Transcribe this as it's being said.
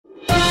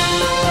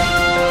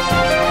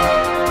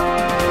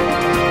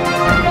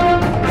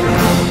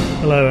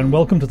and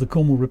welcome to the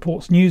Cornwall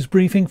Reports news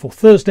briefing for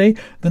Thursday,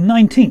 the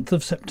 19th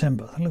of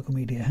September. The local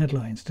media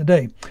headlines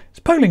today. It's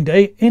polling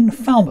day in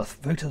Falmouth.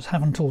 Voters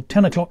have until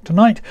 10 o'clock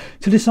tonight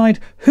to decide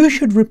who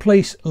should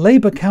replace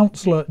Labour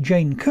councillor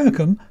Jane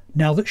Kirkham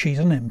now that she's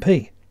an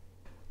MP.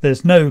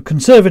 There's no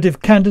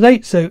Conservative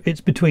candidate, so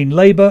it's between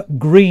Labour,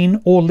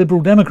 Green or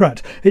Liberal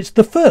Democrat. It's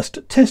the first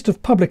test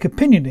of public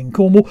opinion in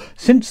Cornwall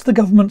since the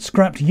government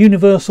scrapped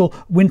universal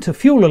winter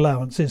fuel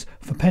allowances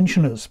for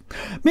pensioners.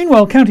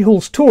 Meanwhile, County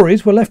Hall's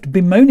Tories were left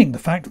bemoaning the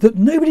fact that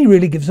nobody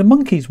really gives a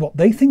monkey's what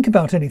they think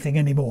about anything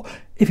anymore,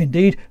 if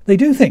indeed they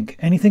do think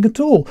anything at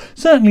all.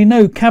 Certainly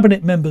no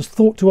cabinet members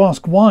thought to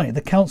ask why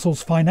the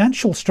council's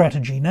financial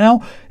strategy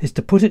now is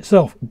to put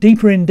itself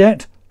deeper in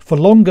debt for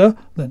longer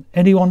than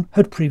anyone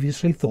had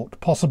previously thought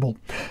possible.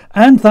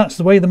 And that's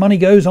the way the money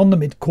goes on the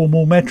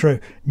Mid-Cornwall Metro.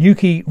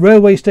 Newquay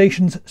railway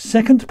station's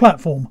second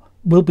platform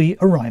will be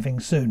arriving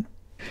soon.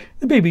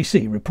 The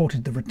BBC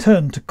reported the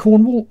return to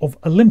Cornwall of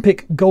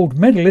Olympic gold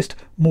medalist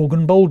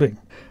Morgan Boulding.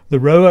 The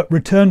rower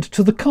returned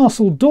to the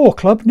Castle Door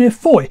Club near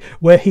Foy,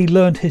 where he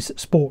learned his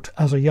sport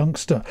as a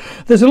youngster.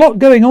 There's a lot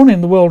going on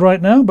in the world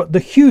right now, but the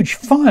huge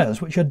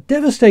fires which are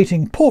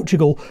devastating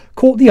Portugal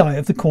caught the eye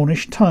of the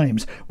Cornish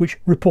Times, which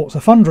reports a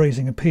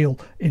fundraising appeal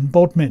in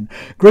Bodmin.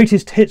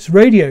 Greatest Hits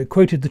Radio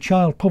quoted the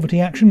Child Poverty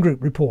Action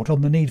Group report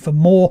on the need for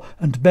more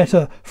and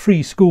better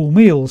free school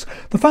meals.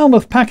 The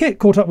Falmouth Packet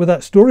caught up with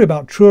that story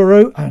about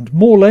Truro and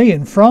Morlaix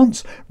in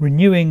France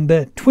renewing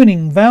their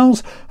twinning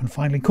vows. And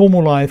finally,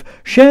 Cornwall Live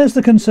shares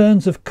the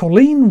concerns of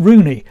Colleen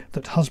Rooney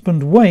that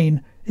husband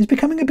Wayne is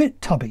becoming a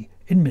bit tubby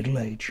in middle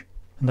age.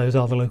 And those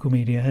are the local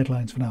media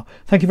headlines for now.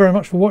 Thank you very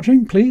much for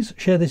watching. Please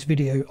share this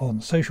video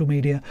on social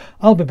media.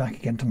 I'll be back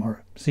again tomorrow.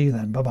 See you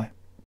then. Bye bye.